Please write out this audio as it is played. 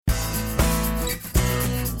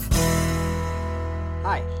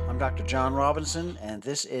Dr. John Robinson, and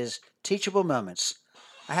this is Teachable Moments.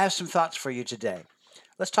 I have some thoughts for you today.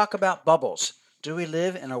 Let's talk about bubbles. Do we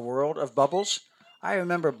live in a world of bubbles? I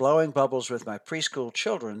remember blowing bubbles with my preschool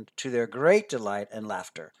children to their great delight and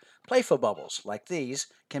laughter. Playful bubbles, like these,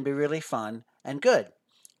 can be really fun and good.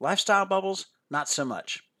 Lifestyle bubbles, not so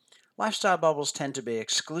much. Lifestyle bubbles tend to be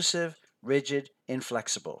exclusive, rigid,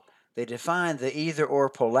 inflexible. They define the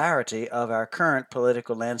either-or polarity of our current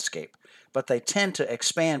political landscape, but they tend to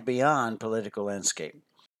expand beyond political landscape.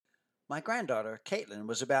 My granddaughter, Caitlin,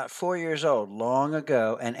 was about 4 years old long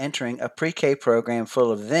ago and entering a pre-K program full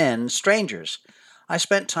of then strangers. I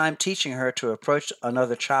spent time teaching her to approach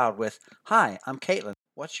another child with, "Hi, I'm Caitlin.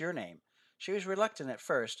 What's your name?" She was reluctant at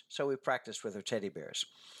first, so we practiced with her teddy bears.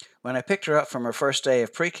 When I picked her up from her first day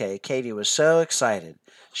of pre-K, Katie was so excited.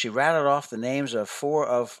 She rattled off the names of 4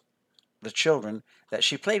 of the children that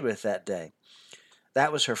she played with that day.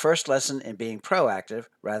 That was her first lesson in being proactive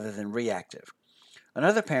rather than reactive.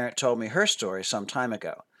 Another parent told me her story some time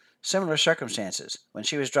ago. Similar circumstances. When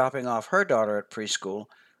she was dropping off her daughter at preschool,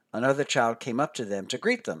 another child came up to them to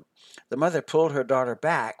greet them. The mother pulled her daughter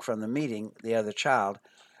back from the meeting, the other child,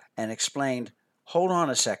 and explained, "Hold on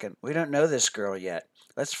a second, we don't know this girl yet.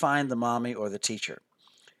 Let's find the mommy or the teacher."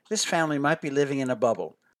 This family might be living in a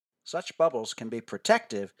bubble. Such bubbles can be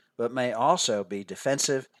protective, but may also be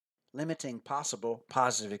defensive, limiting possible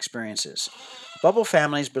positive experiences. Bubble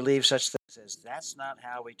families believe such things as, "That's not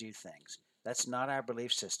how we do things. That's not our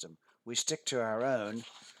belief system. We stick to our own.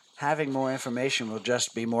 Having more information will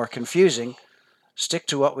just be more confusing. Stick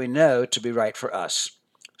to what we know to be right for us."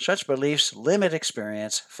 Such beliefs limit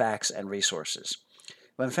experience, facts, and resources.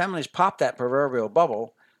 When families pop that proverbial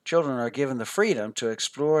bubble, children are given the freedom to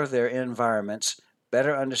explore their environments,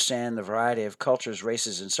 better understand the variety of cultures,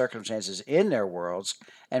 races, and circumstances in their worlds,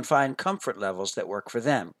 and find comfort levels that work for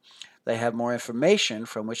them. They have more information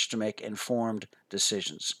from which to make informed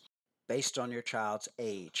decisions. Based on your child's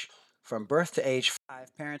age. From birth to age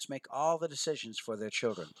 5, parents make all the decisions for their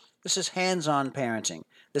children. This is hands-on parenting.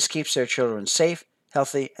 This keeps their children safe,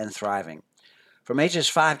 healthy, and thriving. From ages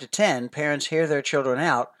 5 to 10, parents hear their children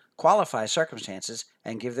out, qualify circumstances,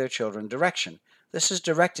 and give their children direction. This is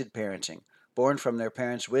directed parenting, born from their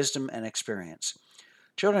parents' wisdom and experience.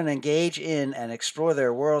 Children engage in and explore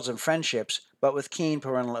their worlds and friendships, but with keen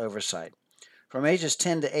parental oversight. From ages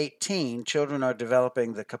 10 to 18, children are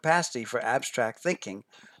developing the capacity for abstract thinking,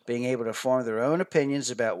 being able to form their own opinions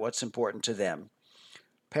about what's important to them.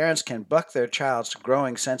 Parents can buck their child's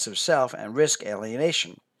growing sense of self and risk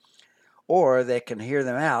alienation. Or they can hear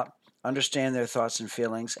them out, understand their thoughts and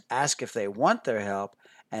feelings, ask if they want their help,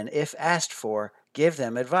 and if asked for, give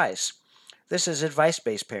them advice. This is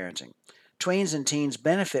advice-based parenting. Tweens and teens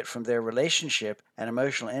benefit from their relationship and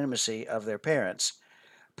emotional intimacy of their parents.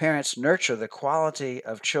 Parents nurture the quality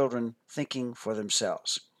of children thinking for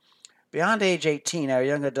themselves. Beyond age 18, our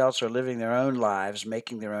young adults are living their own lives,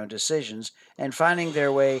 making their own decisions, and finding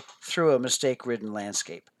their way through a mistake-ridden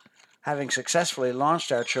landscape. Having successfully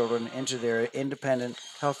launched our children into their independent,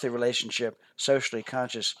 healthy relationship, socially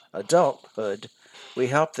conscious adulthood, we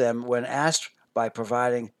help them when asked by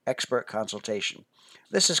providing expert consultation.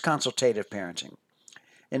 This is consultative parenting.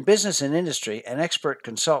 In business and industry, an expert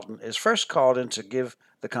consultant is first called in to give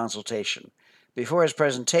the consultation. Before his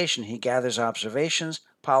presentation, he gathers observations,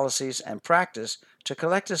 policies, and practice to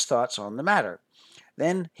collect his thoughts on the matter.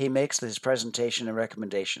 Then he makes his presentation and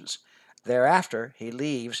recommendations. Thereafter, he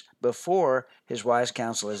leaves before his wise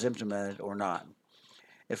counsel is implemented or not.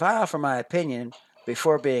 If I offer my opinion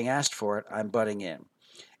before being asked for it, I'm butting in.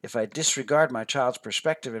 If I disregard my child's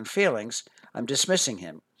perspective and feelings, I'm dismissing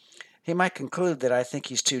him. He might conclude that I think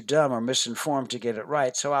he's too dumb or misinformed to get it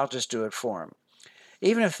right, so I'll just do it for him.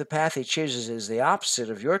 Even if the path he chooses is the opposite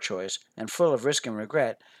of your choice and full of risk and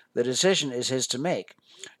regret, the decision is his to make.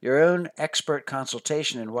 Your own expert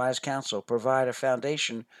consultation and wise counsel provide a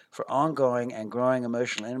foundation for ongoing and growing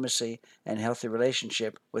emotional intimacy and healthy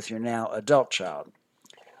relationship with your now adult child.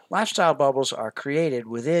 Lifestyle bubbles are created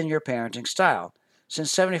within your parenting style.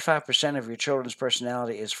 Since 75% of your children's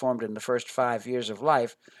personality is formed in the first 5 years of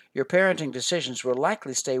life, your parenting decisions will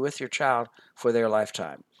likely stay with your child for their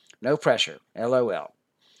lifetime. No pressure, LOL.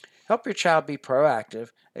 Help your child be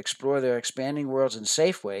proactive, explore their expanding worlds in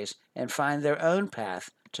safe ways, and find their own path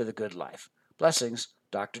to the good life. Blessings,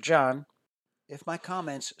 Dr. John. If my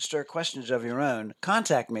comments stir questions of your own,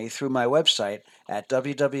 contact me through my website at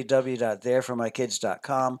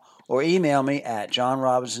www.thereformykids.com or email me at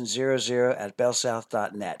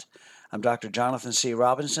johnrobinson00@bellsouth.net. I'm Dr. Jonathan C.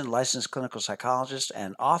 Robinson, licensed clinical psychologist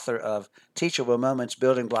and author of Teachable Moments,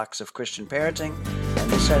 Building Blocks of Christian Parenting,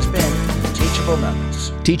 and this has been Teachable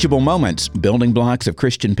Moments. Teachable Moments, Building Blocks of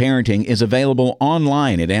Christian Parenting is available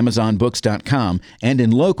online at AmazonBooks.com and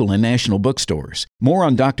in local and national bookstores. More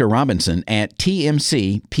on Dr. Robinson at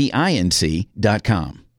tmcpinc.com.